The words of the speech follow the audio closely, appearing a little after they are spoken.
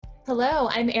Hello,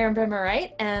 I'm Erin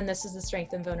Brimmer-Wright, and this is the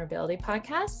Strength and Vulnerability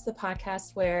Podcast, the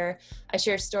podcast where I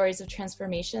share stories of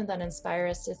transformation that inspire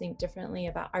us to think differently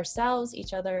about ourselves,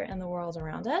 each other, and the world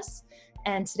around us.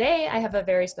 And today I have a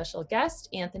very special guest,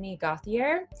 Anthony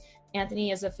Gauthier.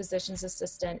 Anthony is a physician's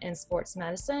assistant in sports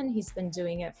medicine. He's been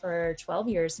doing it for 12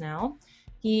 years now.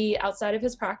 Outside of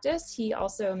his practice, he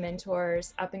also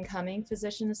mentors up-and-coming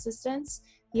physician assistants.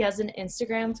 He has an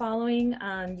Instagram following,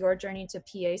 Your Journey to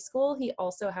PA School. He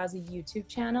also has a YouTube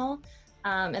channel,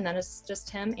 and that is just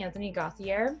him, Anthony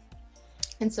Gauthier.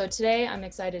 And so today I'm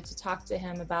excited to talk to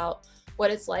him about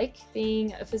what it's like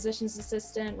being a physician's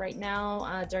assistant right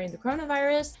now during the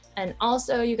coronavirus. And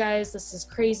also, you guys, this is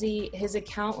crazy. His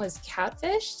account was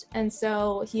catfished. And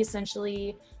so he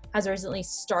essentially has recently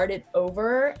started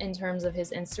over in terms of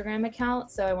his Instagram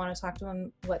account. So I want to talk to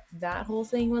him what that whole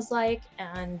thing was like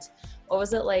and what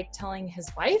was it like telling his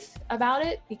wife about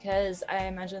it, because I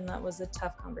imagine that was a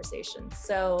tough conversation.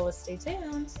 So stay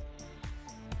tuned.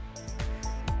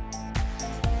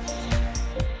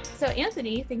 So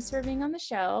Anthony, thanks for being on the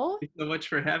show. Thanks so much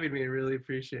for having me. I really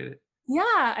appreciate it.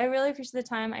 Yeah, I really appreciate the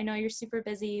time. I know you're super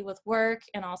busy with work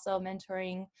and also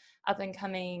mentoring up and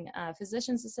coming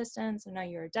physician's assistants. I know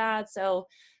you're a dad, so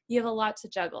you have a lot to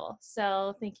juggle.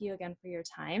 So thank you again for your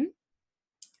time.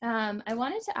 I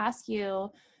wanted to ask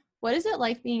you, what is it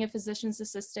like being a physician's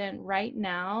assistant right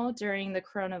now during the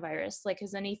coronavirus? Like,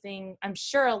 has anything, I'm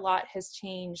sure a lot has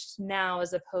changed now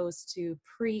as opposed to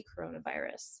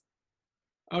pre-coronavirus.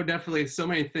 Oh, definitely. So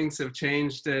many things have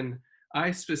changed. And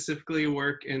I specifically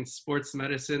work in sports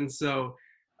medicine. So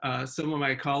some of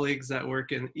my colleagues that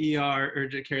work in ER,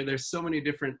 urgent care, there's so many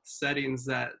different settings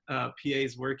that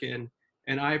PAs work in.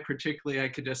 And I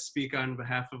could just speak on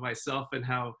behalf of myself and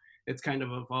how it's kind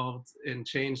of evolved and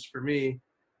changed for me.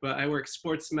 But I work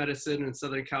sports medicine in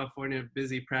Southern California,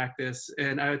 busy practice.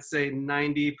 And I would say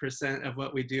 90% of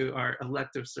what we do are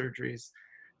elective surgeries.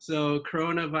 So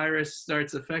coronavirus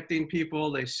starts affecting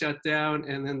people, they shut down,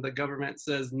 and then the government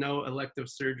says no elective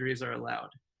surgeries are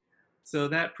allowed. So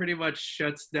that pretty much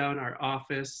shuts down our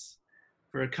office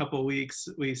for a couple weeks.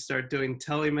 We start doing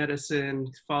telemedicine,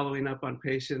 following up on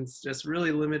patients, just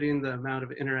really limiting the amount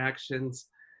of interactions.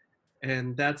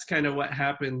 And that's kind of what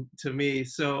happened to me.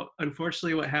 So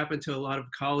unfortunately, what happened to a lot of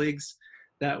colleagues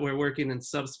that were working in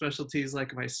subspecialties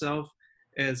like myself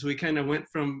is we kind of went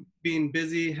from being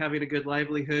busy, having a good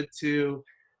livelihood, to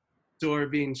door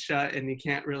being shut and you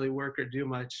can't really work or do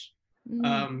much,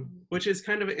 which is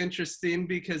kind of interesting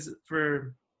because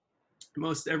for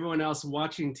most everyone else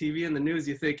watching TV and the news,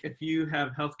 you think if you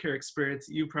have healthcare experience,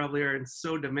 you probably are in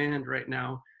so demand right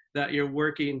now that you're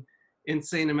working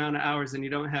insane amount of hours and you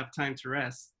don't have time to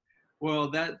rest. Well,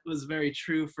 that was very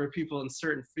true for people in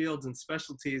certain fields and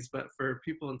specialties, but for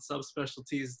people in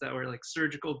subspecialties that were like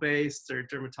surgical based or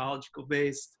dermatological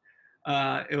based,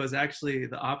 it was actually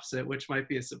the opposite, which might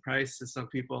be a surprise to some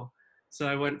people. So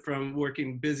I went from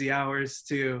working busy hours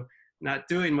to not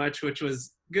doing much, which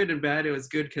was good and bad. It was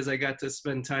good because I got to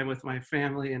spend time with my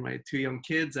family and my two young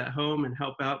kids at home and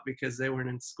help out because they weren't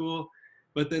in school.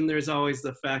 But then there's always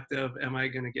the fact of, am I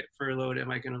going to get furloughed? Am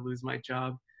I going to lose my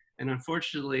job? And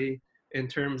unfortunately, in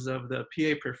terms of the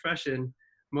PA profession,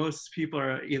 most people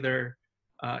are either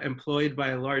employed by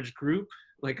a large group,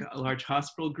 like a large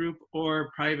hospital group, or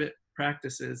private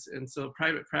practices. And so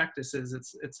private practices,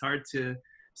 it's hard to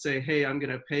say, hey, I'm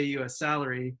going to pay you a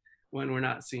salary when we're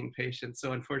not seeing patients.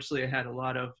 So unfortunately, I had a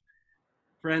lot of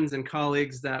friends and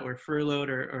colleagues that were furloughed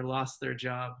or lost their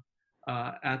job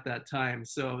at that time.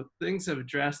 So things have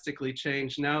drastically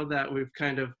changed now that we've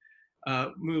kind of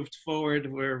moved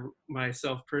forward, where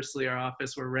myself personally, our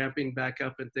office, we're ramping back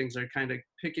up and things are kind of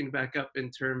picking back up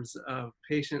in terms of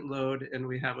patient load. And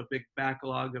we have a big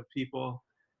backlog of people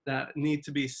that need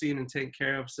to be seen and taken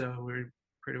care of. So we're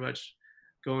pretty much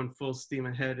going full steam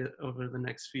ahead over the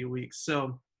next few weeks.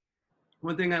 So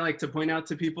one thing I like to point out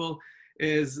to people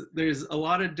is there's a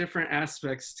lot of different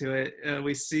aspects to it.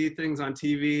 We see things on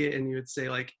TV and you would say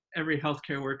like every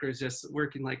healthcare worker is just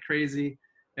working like crazy.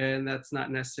 And that's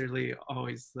not necessarily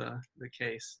always the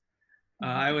case.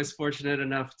 I was fortunate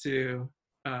enough to,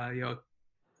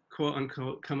 quote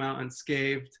unquote, come out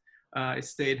unscathed. I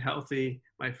stayed healthy.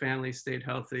 My family stayed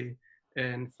healthy,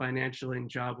 and financially and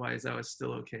job-wise, I was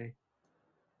still okay.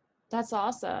 That's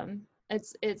awesome.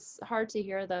 It's hard to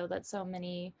hear though that so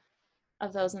many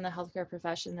of those in the healthcare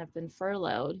profession have been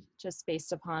furloughed just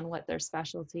based upon what their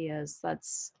specialty is.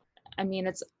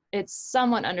 It's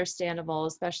somewhat understandable,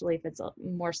 especially if it's a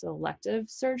more selective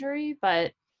surgery,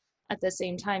 but at the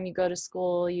same time, you go to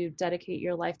school, you dedicate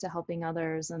your life to helping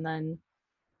others, and then,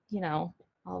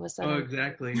 all of a sudden. Oh,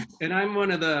 exactly. And I'm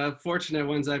one of the fortunate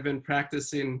ones. I've been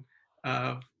practicing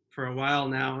uh, for a while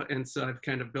now, and so I've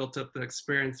kind of built up the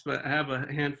experience. But I have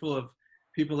a handful of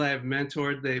people that I've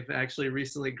mentored. They've actually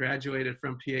recently graduated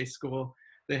from PA school.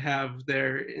 They have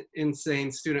their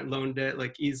insane student loan debt,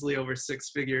 like easily over 6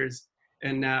 figures,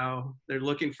 and now they're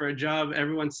looking for a job.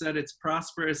 Everyone said it's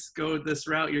prosperous, go this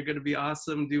route, you're going to be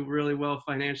awesome, do really well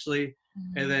financially.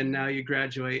 And Mhm. then now you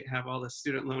graduate, have all the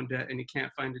student loan debt, and you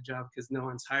can't find a job because no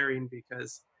one's hiring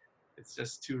because it's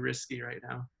just too risky right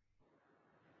now.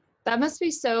 That must be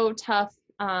so tough,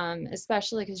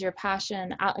 especially because your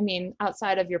passion, I mean,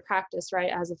 outside of your practice,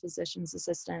 right, as a physician's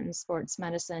assistant in sports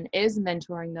medicine, is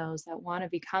mentoring those that want to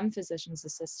become physician's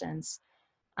assistants.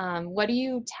 What do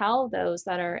you tell those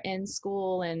that are in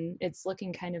school and it's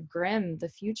looking kind of grim, the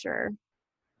future?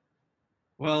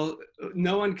 Well,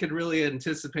 no one could really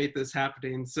anticipate this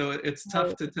happening. So it's tough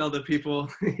Right. to tell the people,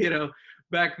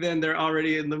 back then they're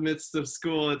already in the midst of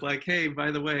school. It's like, hey, by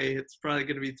the way, it's probably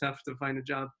going to be tough to find a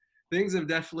job. Things have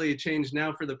definitely changed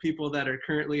now for the people that are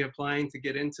currently applying to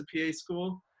get into PA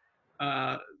school.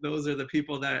 Those are the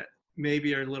people that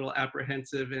maybe are a little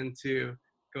apprehensive into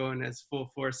going as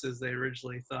full force as they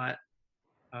originally thought.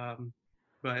 Um,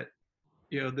 but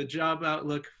the job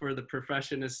outlook for the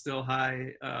profession is still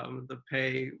high. The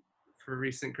pay for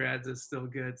recent grads is still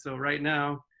good. So right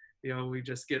now, we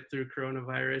just get through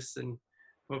coronavirus and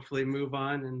hopefully move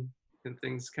on, and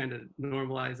things kind of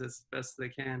normalize as best they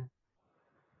can.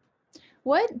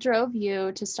 What drove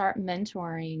you to start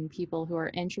mentoring people who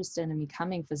are interested in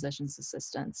becoming physician's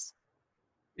assistants?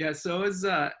 Yeah, so it was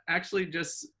actually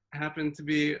just happened to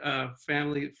be a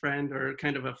family friend, or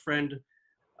kind of a friend,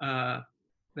 uh,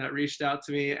 that reached out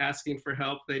to me asking for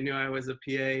help. They knew I was a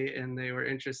PA and they were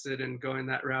interested in going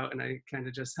that route, and I kind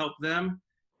of just helped them.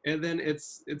 And then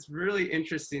it's really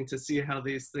interesting to see how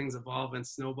these things evolve and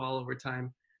snowball over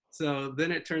time. So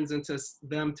then it turns into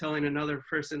them telling another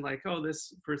person like, "Oh,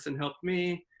 this person helped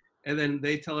me," and then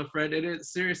they tell a friend, and it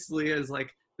seriously is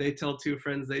like they tell two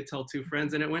friends, they tell two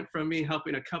friends, and it went from me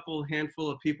helping a couple handful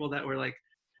of people that were like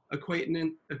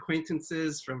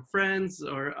acquaintances from friends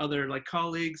or other like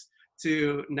colleagues,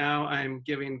 to now I'm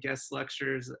giving guest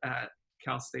lectures at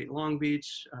Cal State Long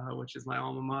Beach, which is my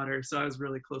alma mater. So I was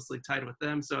really closely tied with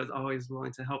them. So I was always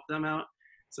willing to help them out.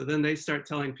 So then they start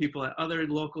telling people at other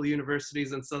local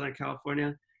universities in Southern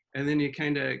California. And then you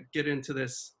kind of get into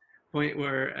this point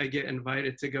where I get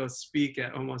invited to go speak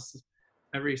at almost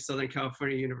every Southern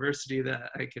California university that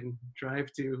I can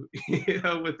drive to,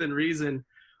 within reason.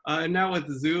 And now with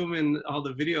Zoom and all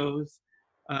the videos,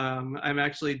 I'm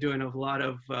actually doing a lot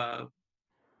of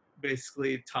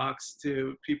basically talks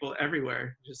to people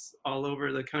everywhere, just all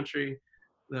over the country.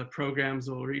 The programs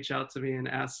will reach out to me and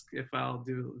ask if I'll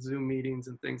do Zoom meetings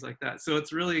and things like that. So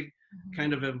it's really Mhm.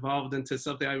 kind of evolved into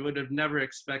something I would have never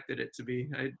expected it to be.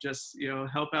 I just,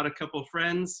 help out a couple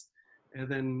friends, and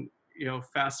then,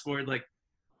 fast forward like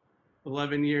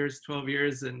 11 years, 12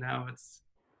 years, and now it's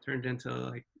turned into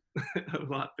like a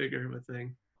lot bigger of a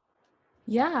thing.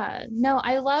 Yeah, no,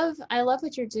 I love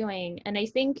what you're doing. And I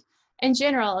think in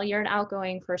general, you're an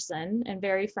outgoing person and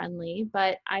very friendly,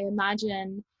 but I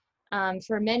imagine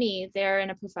for many, they're in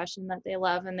a profession that they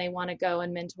love and they want to go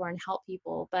and mentor and help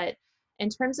people. But in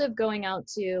terms of going out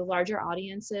to larger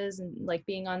audiences and like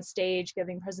being on stage,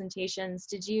 giving presentations,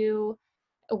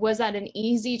 was that an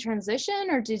easy transition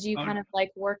or did you Oh, kind of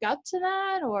like work up to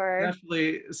that or?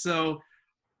 definitely. So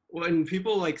when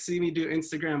people like see me do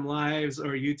Instagram lives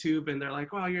or YouTube, and they're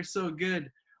like, "Wow, you're so good,"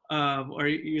 or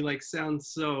you like sound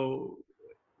so,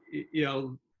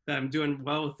 that I'm doing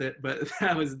well with it. But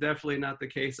that was definitely not the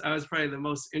case. I was probably the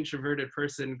most introverted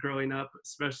person growing up,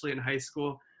 especially in high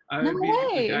school. I No would be the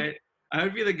way. guy. I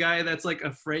would be the guy that's like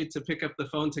afraid to pick up the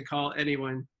phone to call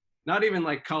anyone. Not even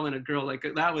like calling a girl. Like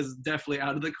that was definitely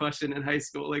out of the question in high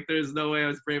school. Like there's no way I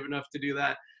was brave enough to do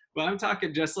that. But I'm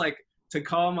talking just like to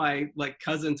call my like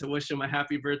cousin to wish him a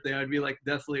happy birthday. I'd be like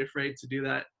deathly afraid to do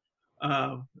that.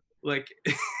 Like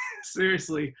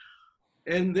seriously.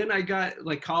 And then I got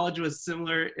like college was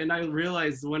similar, and I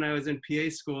realized when I was in PA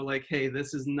school, like, hey,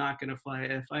 this is not gonna fly.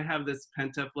 If I have this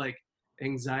pent up like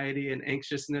anxiety and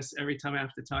anxiousness every time I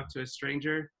have to talk to a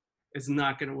stranger, it's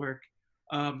not gonna work.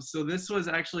 So this was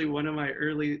actually one of my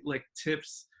early like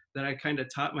tips that I kind of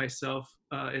taught myself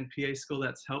in PA school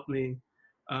that's helped me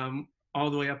all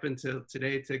the way up until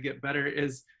today to get better.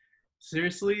 Is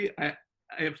seriously, I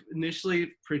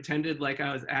initially pretended like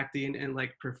I was acting and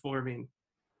like performing.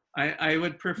 I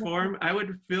would perform. I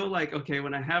would feel like, okay,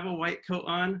 when I have a white coat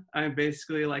on, I'm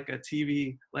basically like a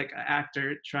TV, like an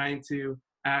actor trying to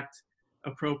act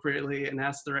appropriately and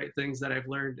ask the right things that I've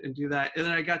learned and do that. And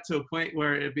then I got to a point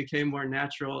where it became more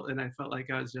natural and I felt like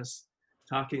I was just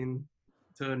talking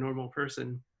to a normal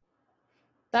person.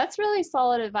 That's really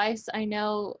solid advice. I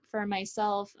know for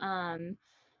myself,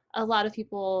 a lot of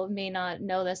people may not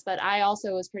know this, but I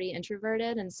also was pretty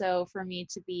introverted. And so for me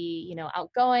to be,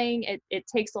 outgoing, it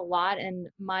takes a lot. And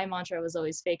my mantra was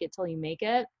always fake it till you make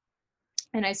it.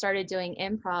 And I started doing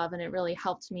improv, and it really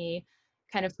helped me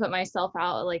kind of put myself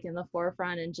out like in the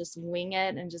forefront and just wing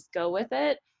it and just go with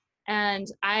it. And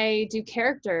I do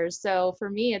characters. So for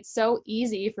me, it's so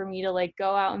easy for me to like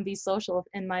go out and be social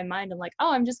in my mind. I'm like,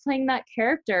 oh, I'm just playing that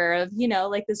character of,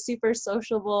 like the super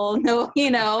sociable,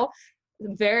 no,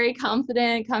 very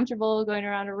confident, comfortable going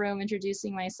around a room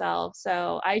introducing myself.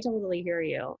 So I totally hear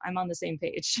you. I'm on the same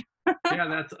page. Yeah,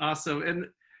 that's awesome.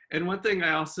 And one thing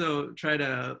I also try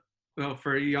to, well,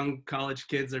 for young college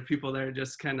kids or people that are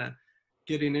just kind of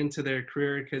getting into their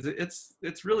career, because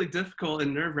it's really difficult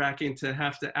and nerve-wracking to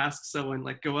have to ask someone,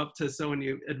 like go up to someone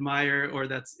you admire or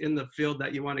that's in the field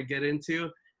that you want to get into,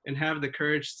 and have the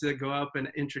courage to go up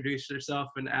and introduce yourself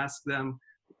and ask them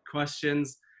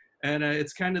questions. And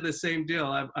it's kind of the same deal.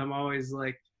 I'm always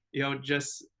like,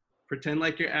 just pretend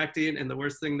like you're acting, and the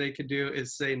worst thing they could do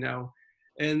is say no.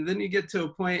 And then you get to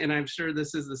a point, and I'm sure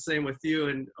this is the same with you,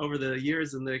 and over the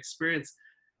years and the experience,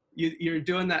 you're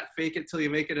doing that fake it till you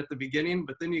make it at the beginning,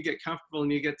 but then you get comfortable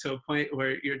and you get to a point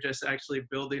where you're just actually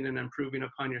building and improving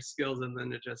upon your skills, and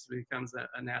then it just becomes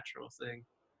a natural thing.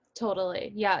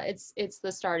 Totally. Yeah, it's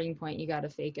the starting point. You got to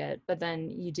fake it, but then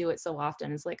you do it so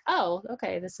often. It's like, oh,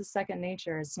 okay, this is second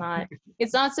nature. It's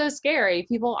not so scary.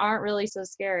 People aren't really so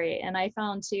scary. And I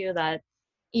found too that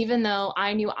even though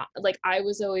I knew like I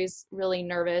was always really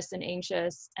nervous and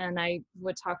anxious, and I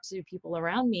would talk to people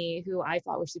around me who I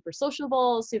thought were super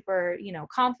sociable, super,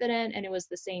 confident, and it was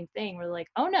the same thing. We're like,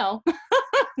 oh no,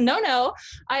 no.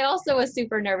 I also was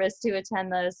super nervous to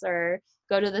attend this or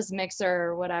go to this mixer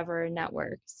or whatever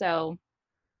network. So,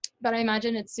 but I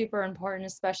imagine it's super important,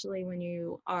 especially when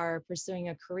you are pursuing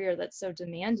a career that's so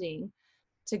demanding,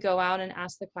 to go out and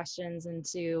ask the questions and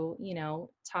to,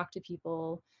 talk to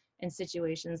people in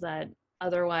situations that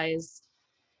otherwise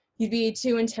you'd be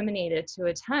too intimidated to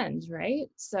attend, right?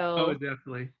 Oh, So,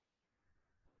 definitely.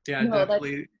 Yeah, no, that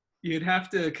definitely. You'd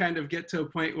have to kind of get to a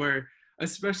point where,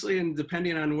 especially in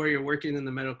depending on where you're working in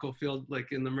the medical field, like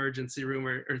in the emergency room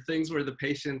or things where the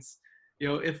patients,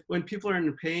 if when people are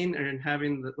in pain and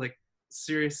having like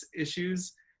serious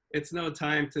issues, it's no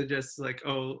time to just like,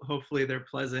 oh, hopefully they're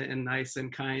pleasant and nice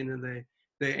and kind and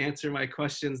they answer my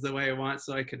questions the way I want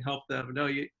so I can help them. No,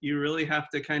 you really have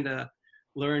to kind of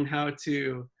learn how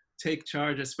to take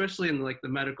charge, especially in like the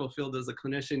medical field as a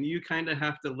clinician. You kind of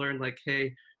have to learn like,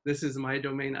 hey, this is my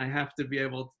domain. I have to be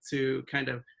able to kind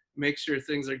of make sure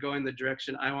things are going the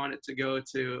direction I want it to go,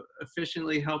 to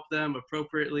efficiently help them,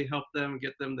 appropriately help them,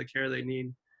 get them the care they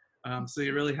need. So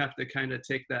you really have to kind of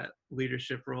take that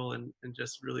leadership role and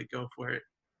just really go for it.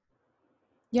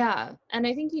 Yeah, and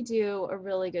I think you do a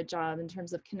really good job in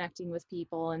terms of connecting with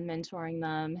people and mentoring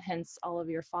them, hence all of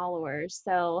your followers.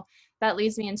 So that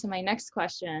leads me into my next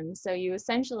question. So you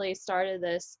essentially started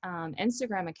this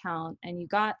Instagram account and you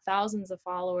got thousands of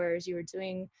followers. You were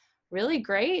doing really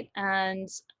great. And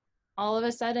all of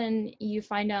a sudden, you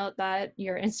find out that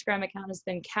your Instagram account has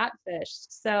been catfished.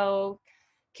 So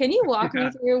can you walk me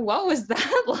Yeah, through what was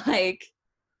that like?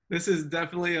 this is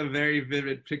definitely a very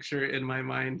vivid picture in my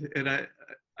mind, and I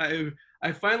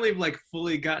I finally like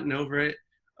fully gotten over it,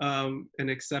 and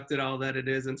accepted all that it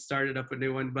is and started up a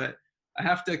new one. But I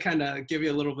have to kind of give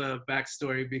you a little bit of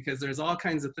backstory because there's all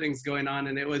kinds of things going on,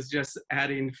 and it was just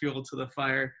adding fuel to the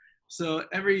fire. So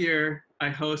every year I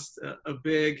host a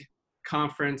big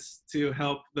conference to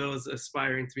help those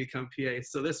aspiring to become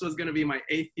PAs. So this was going to be my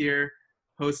 8th year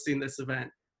hosting this event.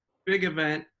 Big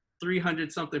event,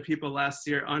 300 something people last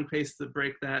year, on pace to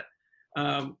break that.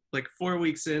 Like 4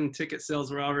 weeks in, ticket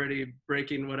sales were already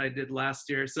breaking what I did last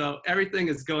year. So everything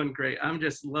is going great. I'm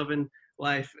just loving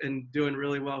life and doing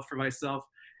really well for myself.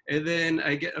 And then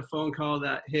I get a phone call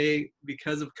that, hey,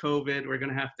 because of COVID, we're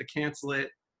going to have to cancel it.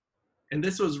 And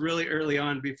this was really early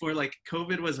on, before like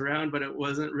COVID was around, but it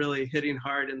wasn't really hitting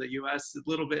hard in the US, a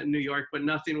little bit in New York, but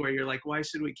nothing where you're like, why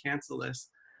should we cancel this?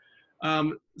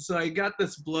 So I got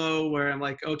this blow where I'm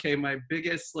like, okay, my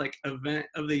biggest like event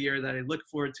of the year that I look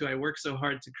forward to, I work so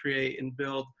hard to create and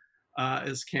build,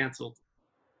 is canceled.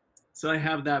 So I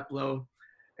have that blow.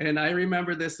 And I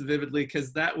remember this vividly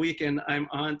because that weekend I'm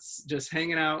on just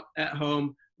hanging out at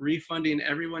home, refunding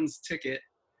everyone's ticket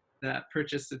that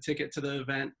purchased a ticket to the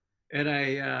event. And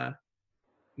I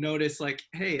noticed like,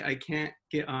 hey, I can't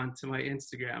get onto my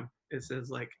Instagram. It says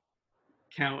like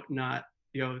count not,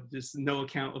 just no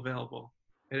account available.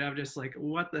 And I'm just like,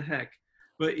 what the heck?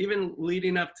 But even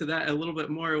leading up to that a little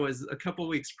bit more was a couple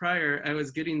weeks prior, I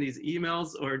was getting these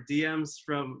emails or DMs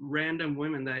from random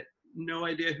women that no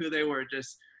idea who they were,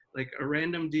 just like a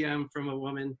random DM from a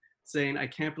woman saying, I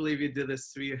can't believe you did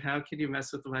this to me. How can you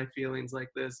mess with my feelings like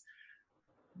this?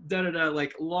 Da da da,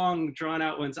 like long drawn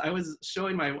out ones. I was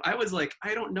like,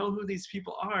 I don't know who these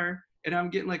people are. And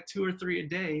I'm getting like 2 or 3 a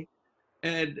day.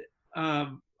 And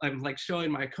I'm like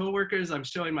showing my coworkers, I'm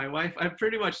showing my wife. I'm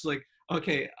pretty much like,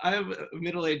 okay, I'm a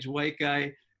middle-aged white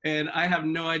guy and I have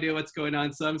no idea what's going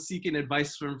on. So I'm seeking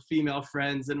advice from female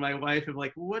friends and my wife. I'm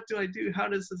like, what do I do? How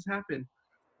does this happen?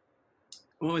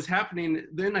 What was happening,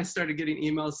 then I started getting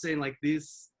emails saying like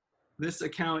this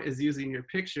account is using your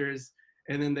pictures,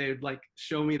 and then they would like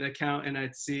show me the account and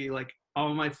I'd see like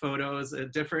all my photos, a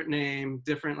different name,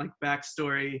 different like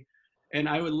backstory, and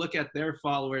I would look at their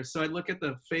followers. So I'd look at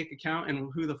the fake account and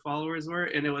who the followers were,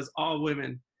 and it was all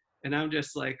women, and I'm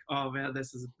just like, oh man,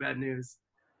 this is bad news.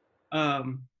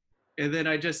 And then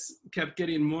I just kept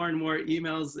getting more and more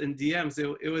emails and DMs.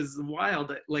 It was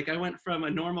wild. Like I went from a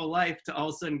normal life to all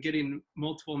of a sudden getting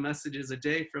multiple messages a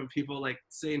day from people like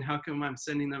saying, how come I'm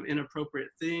sending them inappropriate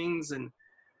things and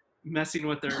messing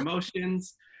with their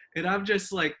emotions? And I'm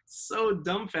just like so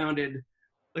dumbfounded.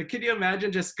 Like, can you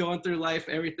imagine just going through life,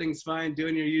 everything's fine,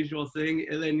 doing your usual thing,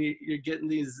 and then you're getting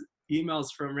these emails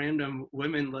from random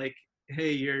women like,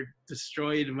 hey, you're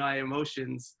destroyed my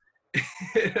emotions.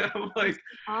 I'm like,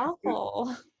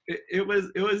 Awful. it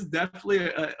was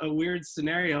definitely a weird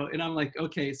scenario. And I'm like,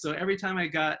 okay, so every time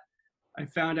I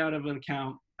found out of an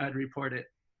account, I'd report it.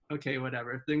 Okay,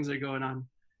 whatever, things are going on.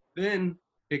 Then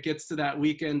it gets to that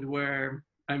weekend where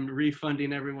I'm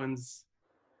refunding everyone's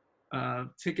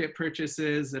ticket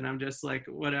purchases, and I'm just like,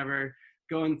 whatever,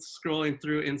 scrolling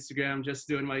through Instagram, just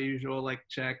doing my usual like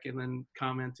check and then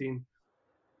commenting.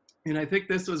 And I think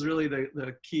this was really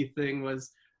the key thing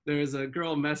was, there was a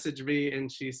girl messaged me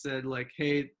and she said like,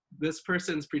 hey, this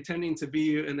person's pretending to be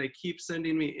you and they keep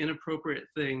sending me inappropriate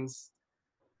things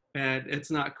and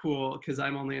it's not cool because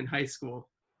I'm only in high school.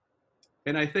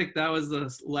 And I think that was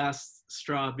the last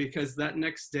straw, because that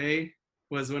next day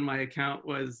was when my account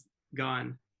was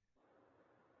gone.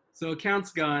 So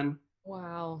account's gone.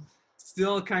 Wow.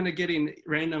 Still kind of getting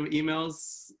random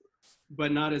emails,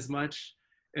 but not as much.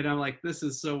 And I'm like, this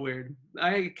is so weird.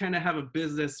 I kind of have a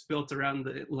business built around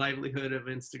the livelihood of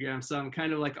Instagram. So I'm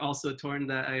kind of like also torn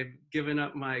that I've given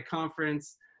up my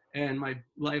conference and my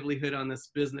livelihood on this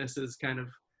business is kind of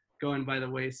going by the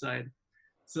wayside.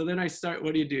 So then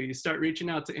what do? You start reaching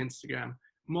out to Instagram,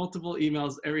 multiple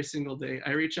emails every single day.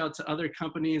 I reach out to other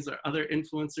companies or other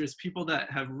influencers, people that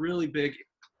have really big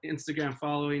Instagram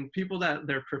following, people that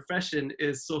their profession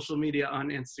is social media on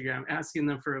Instagram, asking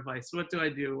them for advice. What do I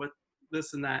do? What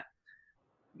this and that.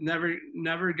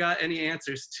 Never got any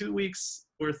answers. 2 weeks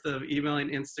worth of emailing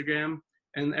Instagram,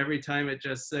 and every time it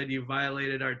just said you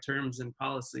violated our terms and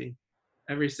policy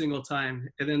every single time.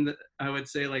 And then I would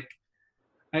say like,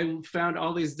 I found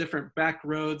all these different back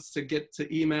roads to get to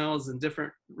emails and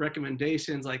different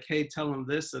recommendations like, hey, tell them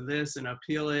this or this and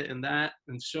appeal it and that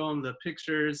and show them the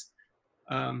pictures.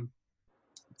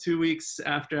 2 weeks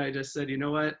after I just said, you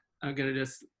know what, I'm going to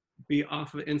just be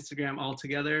off of Instagram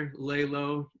altogether, lay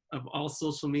low of all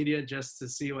social media just to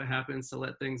see what happens, to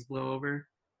let things blow over.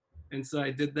 And so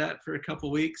I did that for a couple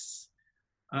weeks,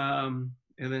 and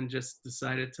then just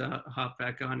decided to hop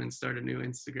back on and start a new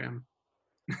Instagram.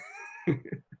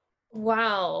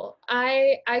 Wow.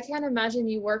 I can't imagine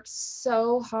you worked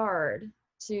so hard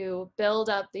to build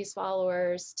up these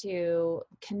followers, to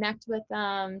connect with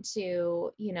them,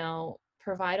 to,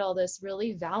 provide all this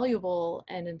really valuable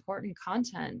and important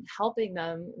content, helping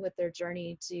them with their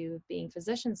journey to being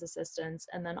physician's assistants.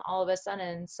 And then all of a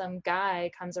sudden, some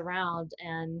guy comes around,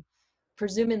 and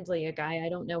presumably a guy, I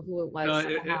don't know who it was.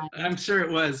 I'm sure it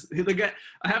was. The guy,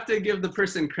 I have to give the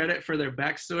person credit for their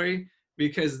backstory,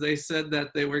 because they said that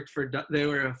they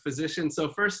were a physician. So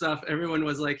first off, everyone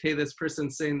was like, hey, this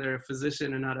person's saying they're a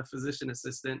physician and not a physician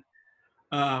assistant.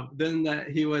 Then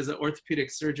that he was an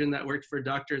orthopedic surgeon that worked for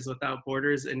Doctors Without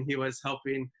Borders, and he was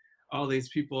helping all these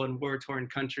people in war-torn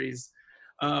countries.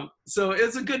 So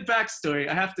it's a good backstory.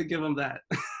 I have to give him that.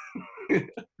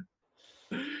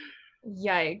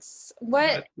 Yikes.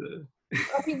 What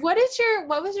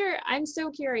was your, I'm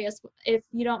so curious, if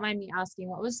you don't mind me asking,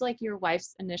 what was like your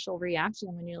wife's initial reaction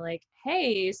when you're like,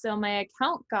 hey, so my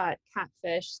account got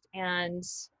catfished and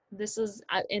this is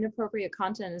inappropriate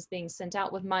content is being sent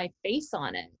out with my face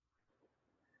on it?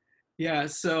 Yeah,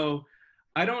 so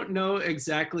I don't know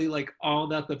exactly like all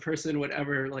that the person would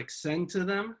ever like send to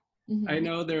them. Mm-hmm. I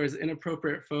know there was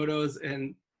inappropriate photos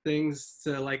and things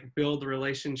to like build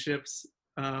relationships,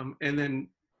 and then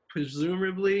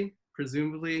presumably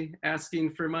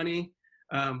asking for money,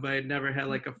 but I'd never had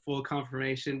like a full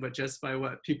confirmation. But just by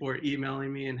what people were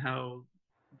emailing me and how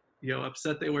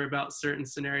upset they were about certain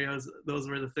scenarios, those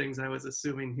were the things I was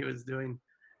assuming he was doing.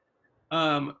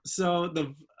 So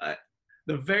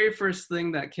the very first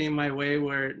thing that came my way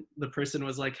where the person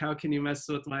was like, how can you mess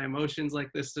with my emotions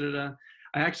like this? Da, da, da.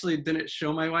 I actually didn't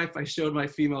show my wife. I showed my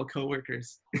female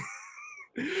coworkers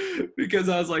because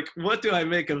I was like, what do I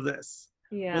make of this?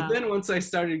 Yeah. But then once I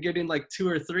started getting like 2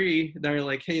 or 3 that are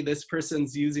like, hey, this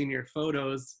person's using your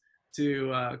photos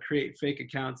to create fake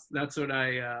accounts. That's what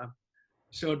I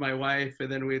showed my wife. And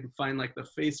then we'd find like the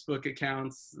Facebook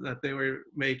accounts that they were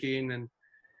making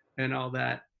and all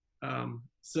that.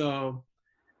 So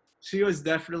she was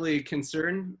definitely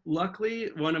concerned. Luckily,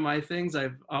 one of my things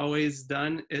I've always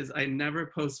done is I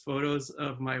never post photos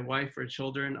of my wife or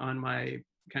children on my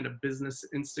kind of business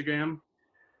Instagram.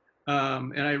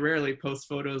 And I rarely post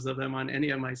photos of them on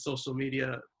any of my social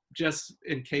media, just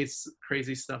in case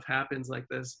crazy stuff happens like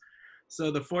this. So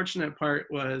the fortunate part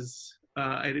was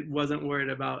I wasn't worried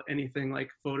about anything like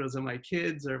photos of my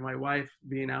kids or my wife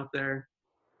being out there.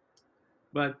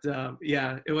 But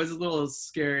yeah, it was a little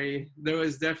scary. There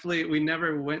was definitely, we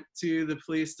never went to the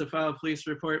police to file a police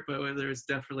report, but there was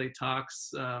definitely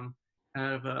talks. I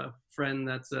have a friend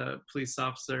that's a police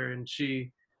officer, and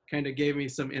she kind of gave me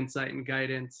some insight and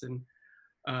guidance. And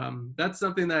that's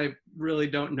something that I really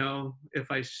don't know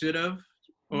if I should have,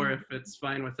 or if it's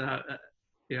fine with that.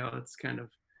 It's kind of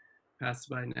passed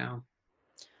by now.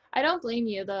 I don't blame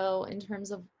you though, in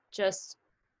terms of just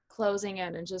closing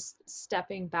it and just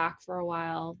stepping back for a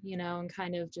while, and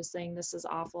kind of just saying, this is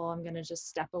awful, I'm going to just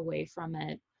step away from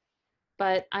it.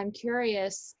 But I'm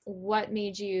curious, what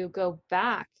made you go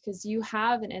back? Because you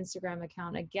have an Instagram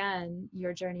account, again,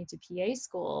 your journey to PA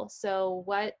school. So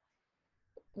what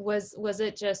was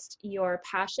it, just your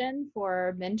passion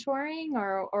for mentoring,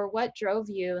 or what drove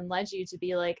you and led you to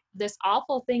be like, this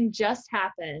awful thing just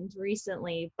happened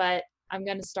recently, but I'm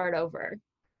going to start over?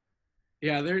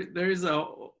 Yeah, there's a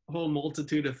whole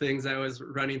multitude of things that was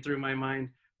running through my mind.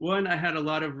 One, I had a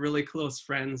lot of really close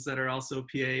friends that are also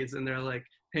PAs, and they're like,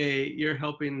 hey, you're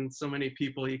helping so many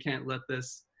people, you can't let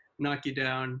this knock you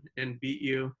down and beat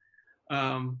you.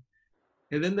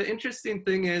 And then the interesting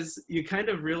thing is, you kind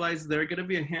of realize there are going to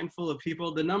be a handful of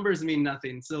people. The numbers mean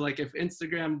nothing. So like if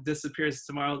Instagram disappears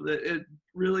tomorrow, it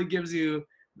really gives you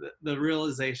the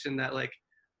realization that like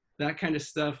that kind of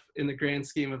stuff in the grand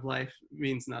scheme of life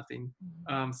means nothing.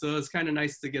 So it's kind of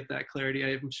nice to get that clarity.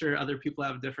 I'm sure other people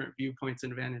have different viewpoints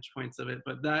and vantage points of it,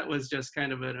 but that was just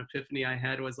kind of an epiphany I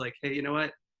had, was like, hey, you know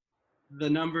what? The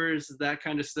numbers, that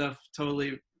kind of stuff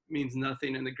totally means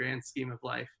nothing in the grand scheme of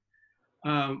life.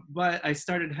 But I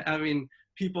started having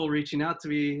people reaching out to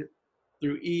me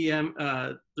through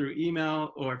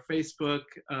email or Facebook,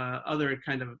 other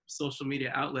kind of social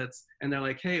media outlets. And they're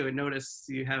like, hey, we noticed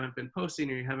you haven't been posting,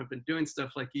 or you haven't been doing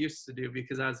stuff like you used to do,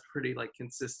 because I was pretty like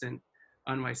consistent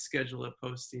on my schedule of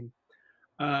posting.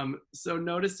 So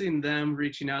noticing them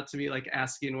reaching out to me, like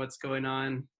asking what's going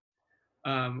on,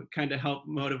 kind of helped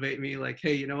motivate me, like,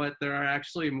 hey, you know what? There are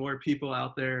actually more people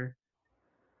out there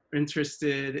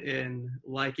interested in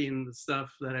liking the stuff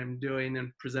that I'm doing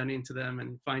and presenting to them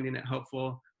and finding it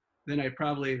helpful than I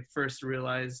probably first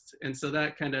realized. And so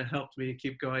that kind of helped me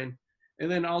keep going. And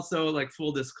then also, like,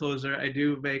 full disclosure, I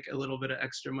do make a little bit of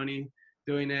extra money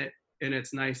doing it. And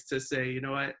it's nice to say, you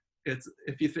know what,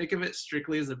 if you think of it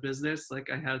strictly as a business, like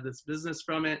I had this business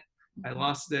from it, I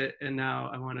lost it, and now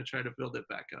I want to try to build it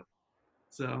back up.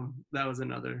 So that was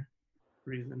another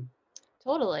reason.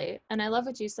 Totally. And I love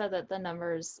what you said, that the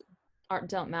numbers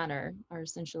don't matter, are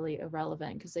essentially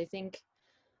irrelevant, because I think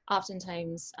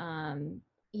oftentimes,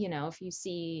 if you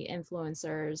see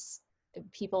influencers,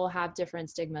 people have different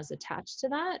stigmas attached to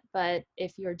that. But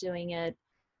if you're doing it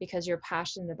because you're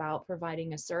passionate about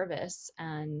providing a service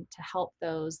and to help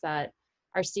those that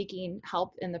are seeking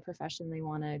help in the profession they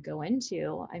want to go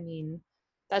into, I mean,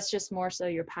 that's just more so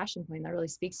your passion point that really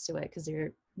speaks to it, because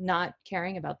you're not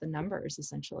caring about the numbers,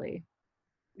 essentially.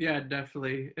 Yeah,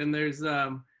 definitely. And there's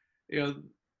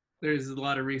there's a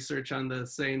lot of research on the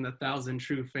saying, the 1,000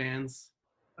 true fans.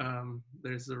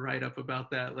 There's a write-up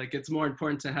about that. Like, it's more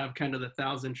important to have kind of the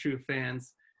 1,000 true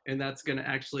fans, and that's going to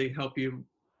actually help you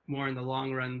more in the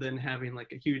long run than having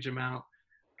like a huge amount.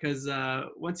 Because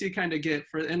once you kind of get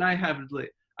and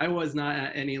I was not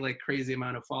at any like crazy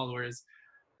amount of followers,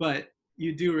 but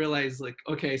you do realize, like,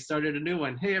 okay, started a new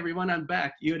one. Hey, everyone, I'm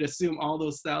back. You would assume all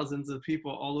those thousands of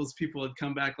people, all those people would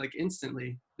come back like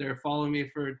instantly. They're following me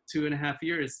for 2.5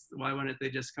 years. Why wouldn't they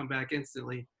just come back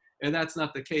instantly? And that's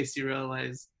not the case. You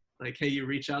realize like, hey, you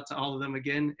reach out to all of them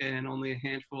again, and only a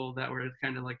handful that were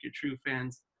kind of like your true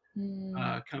fans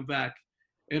come back.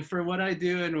 And for what I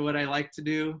do and what I like to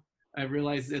do, I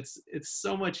realized it's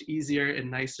so much easier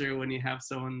and nicer when you have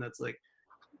someone that's like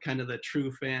kind of the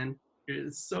true fan.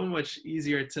 It's so much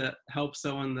easier to help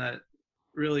someone that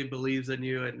really believes in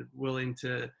you and willing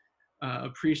to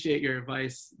appreciate your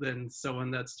advice than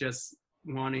someone that's just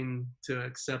wanting to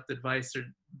accept advice or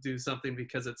do something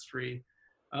because it's free.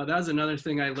 That was another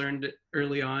thing I learned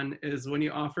early on, is when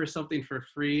you offer something for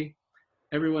free,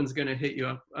 everyone's going to hit you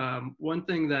up. One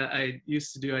thing that I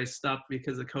used to do, I stopped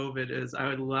because of COVID, is I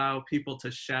would allow people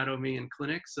to shadow me in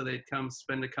clinic. So they'd come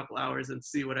spend a couple hours and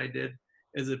see what I did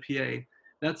as a PA.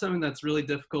 That's something that's really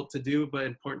difficult to do, but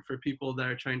important for people that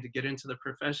are trying to get into the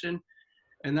profession.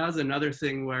 And that was another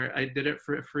thing where I did it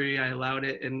for free. I allowed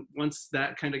it. And once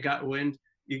that kind of got wind,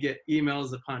 you get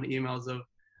emails upon emails of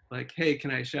like, hey,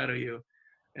 can I shadow you?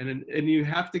 And you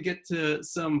have to get to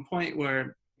some point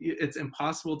where it's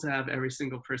impossible to have every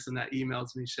single person that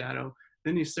emails me shadow.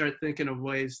 Then you start thinking of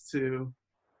ways to,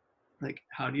 like,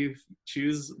 how do you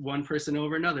choose one person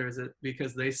over another? Is it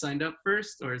because they signed up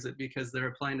first, or is it because they're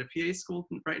applying to PA school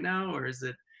right now, or is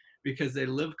it because they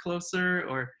live closer?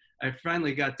 Or I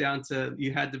finally got down to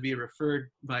you had to be referred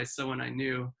by someone I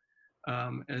knew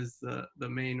as the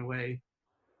main way.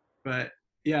 But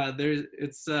yeah,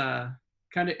 it's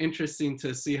kind of interesting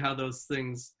to see how those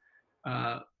things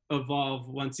evolve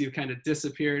once you kind of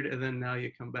disappeared and then now you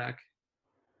come back.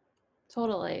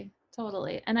 Totally.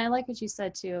 And I like what you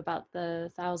said too about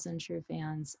the 1,000 true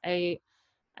fans.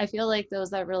 I feel like those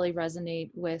that really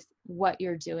resonate with what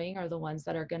you're doing are the ones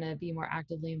that are going to be more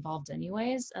actively involved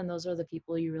anyways, and those are the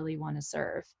people you really want to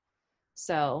serve.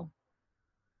 So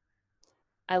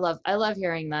I love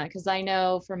hearing that, because I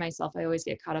know for myself I always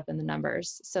get caught up in the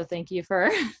numbers. So thank you for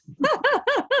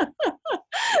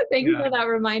thank you for that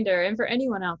reminder. And for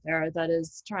anyone out there that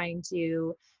is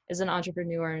an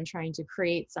entrepreneur and trying to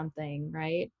create something,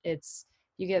 right?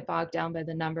 You get bogged down by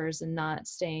the numbers and not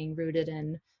staying rooted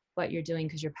in what you're doing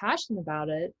because you're passionate about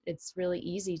it. It's really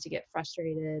easy to get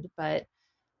frustrated, but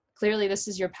clearly this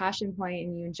is your passion point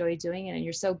and you enjoy doing it and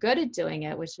you're so good at doing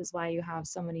it, which is why you have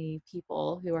so many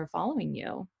people who are following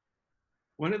you.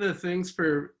 One of the things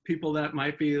for people that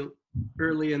might be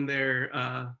early in their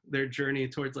journey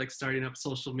towards like starting up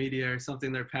social media or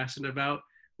something they're passionate about,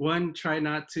 one, try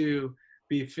not to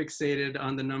be fixated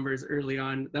on the numbers early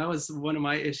on. That was one of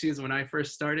my issues when I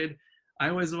first started.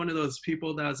 I was one of those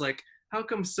people that was like, how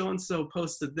come so-and-so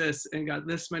posted this and got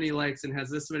this many likes and has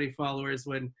this many followers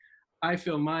when I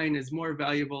feel mine is more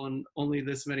valuable and only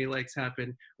this many likes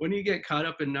happen? When you get caught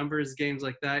up in numbers games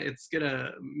like that, it's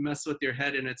gonna mess with your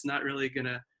head and it's not really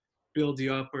gonna build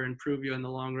you up or improve you in the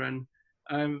long run.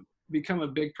 I've become a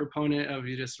big proponent of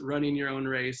you just running your own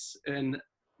race. And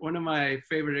one of my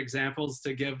favorite examples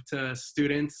to give to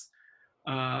students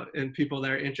and people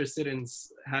that are interested in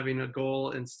having a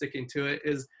goal and sticking to it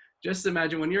is just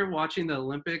imagine when you're watching the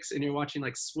Olympics and you're watching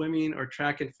like swimming or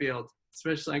track and field,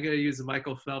 especially I'm going to use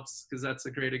Michael Phelps because that's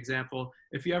a great example.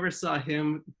 If you ever saw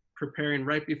him preparing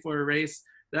right before a race,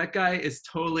 that guy is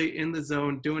totally in the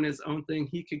zone, doing his own thing.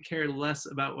 He could care less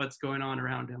about what's going on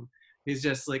around him. He's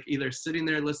just like either sitting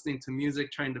there listening to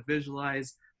music, trying to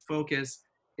visualize, focus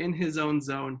in his own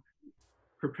zone,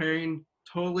 preparing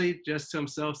totally just to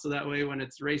himself. So that way when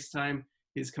it's race time,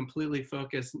 he's completely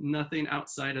focused. Nothing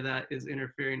outside of that is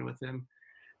interfering with him.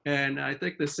 And I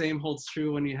think the same holds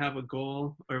true when you have a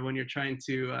goal or when you're trying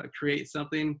to create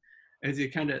something. As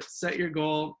you kind of set your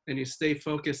goal and you stay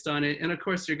focused on it. And of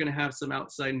course, you're going to have some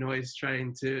outside noise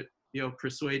trying to,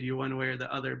 persuade you one way or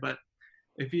the other. But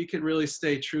if you can really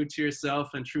stay true to yourself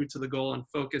and true to the goal and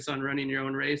focus on running your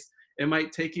own race, it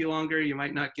might take you longer. You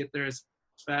might not get there as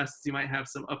fast. You might have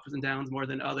some ups and downs more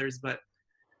than others. But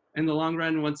in the long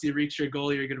run, once you reach your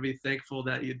goal, you're going to be thankful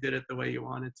that you did it the way you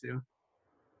wanted to.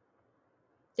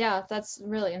 Yeah, that's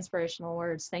really inspirational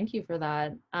words. Thank you for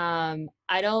that.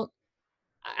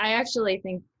 I actually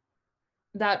think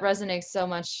that resonates so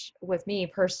much with me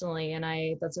personally,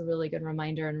 and that's a really good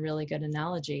reminder and really good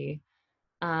analogy.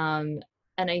 And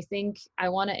I think I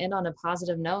want to end on a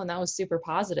positive note, and that was super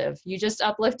positive. You just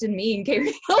uplifted me and gave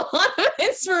me a lot of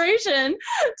inspiration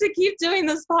to keep doing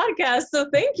this podcast. So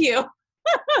thank you.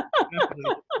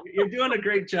 You're doing a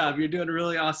great job. You're doing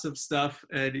really awesome stuff,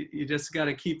 and you just got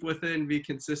to keep with it and be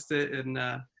consistent.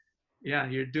 And yeah,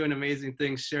 you're doing amazing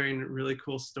things, sharing really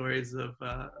cool stories of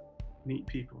neat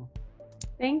people.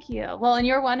 Thank you. Well, and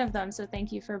you're one of them. So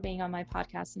thank you for being on my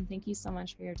podcast, and thank you so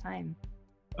much for your time.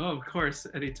 Oh, of course,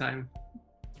 anytime.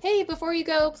 Hey, before you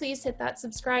go, please hit that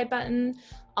subscribe button.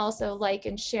 Also, like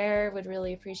and share, would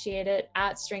really appreciate it.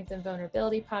 At Strength and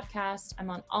Vulnerability Podcast. I'm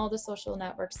on all the social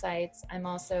network sites. I'm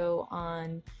also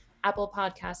on Apple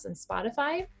Podcasts and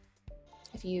Spotify,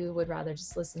 if you would rather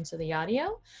just listen to the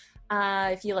audio.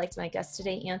 If you liked my guest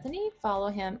today, Anthony, follow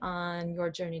him on Your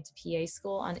Journey to PA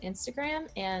School on Instagram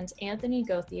and Anthony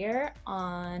Gauthier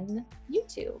on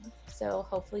YouTube. So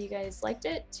hopefully you guys liked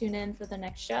it. Tune in for the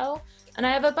next show. And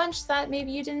I have a bunch that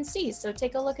maybe you didn't see, so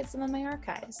take a look at some of my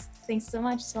archives. Thanks so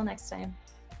much. Till next time.